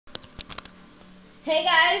Hey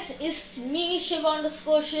guys, it's me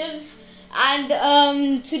Shiv_Shivs,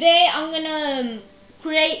 and today I'm gonna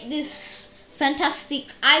create this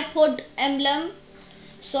fantastic iPod emblem.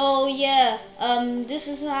 So yeah, this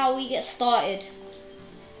is how we get started.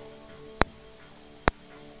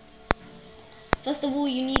 First of all,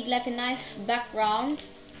 you need like a nice background.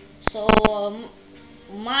 So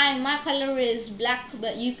my color is black,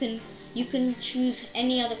 but you can choose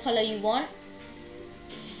any other color you want.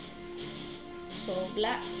 So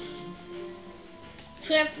black.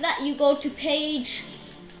 So after that, you go to page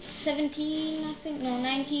 17, I think, no,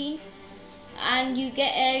 19, and you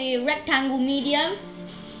get a rectangle medium,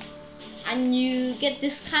 and you get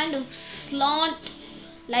this kind of slant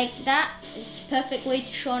like that. It's a perfect way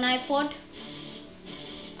to show an iPod.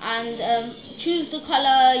 And choose the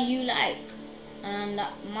color you like, and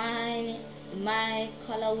my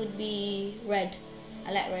color would be red.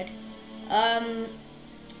 I like red.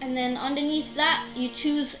 And then underneath that, you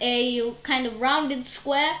choose a kind of rounded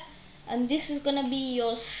square, and this is gonna be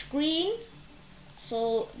your screen.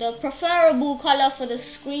 So the preferable color for the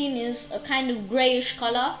screen is a kind of grayish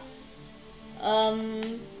color.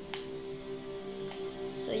 So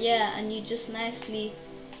yeah, and you just nicely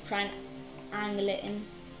try and angle it in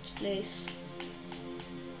place.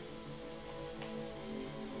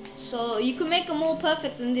 So you can make it more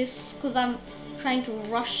perfect than this because I'm trying to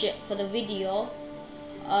rush it for the video.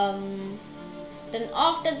 Then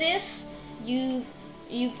after this, you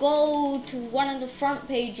go to one of the front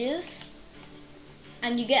pages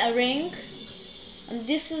and you get a ring, and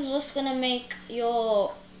this is what's gonna make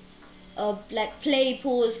your like play,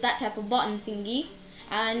 pause, that type of button thingy.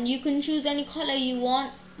 And you can choose any color you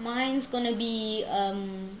want. Mine's gonna be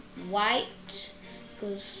white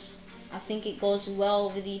because I think it goes well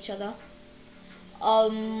with each other.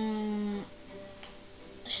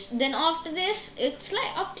 Then after this, it's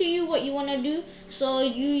like up to you what you want to do. So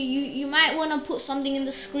you might want to put something in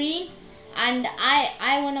the screen, and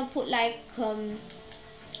I want to put like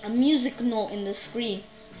a music note in the screen,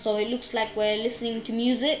 so it looks like we're listening to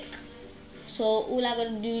music. So all I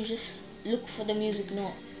gotta do is just look for the music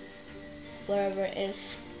note wherever it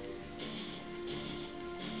is.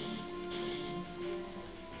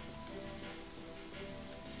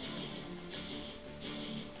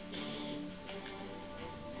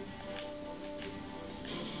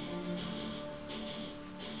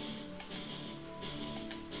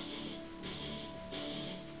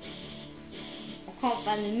 I can't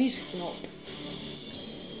find the music note.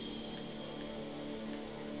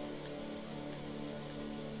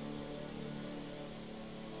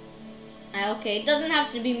 Okay, it doesn't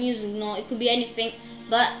have to be music note, it could be anything,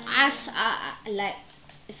 but as I like,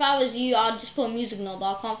 if I was you, I'd just put a music note,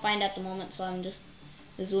 but I can't find it at the moment, so I'm just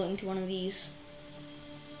resorting to one of these.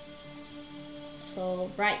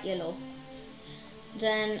 So bright yellow.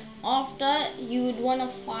 Then after, you would want to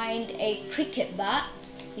find a cricket bat.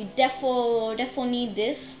 You defo need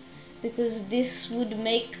this, because this would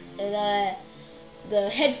make the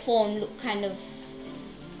headphone look kind of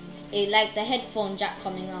like the headphone jack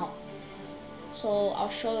coming out. So I'll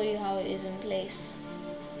show you how it is in place,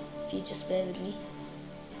 if you just bear with me.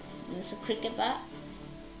 And it's a cricket bat,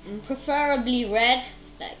 and preferably red,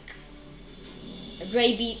 like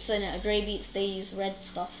Dre Beats, and Dre Beats, they use red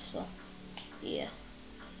stuff, so yeah.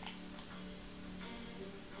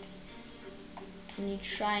 And you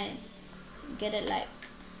try and get it like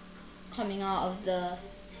coming out of the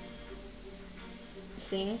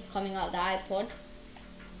thing, coming out of the iPod.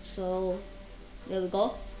 So there we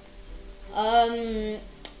go.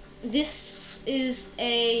 This is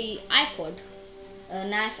a iPod, a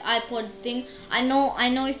nice iPod thing. I know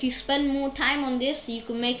if you spend more time on this, you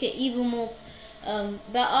can make it even more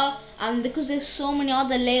better. And because there's so many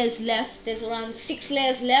other layers left, there's around 6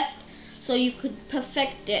 layers left, so you could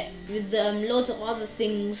perfect it with loads of other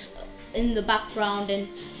things in the background and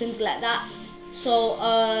things like that. So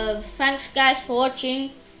thanks guys for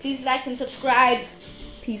watching. Please like and subscribe.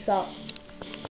 Peace out.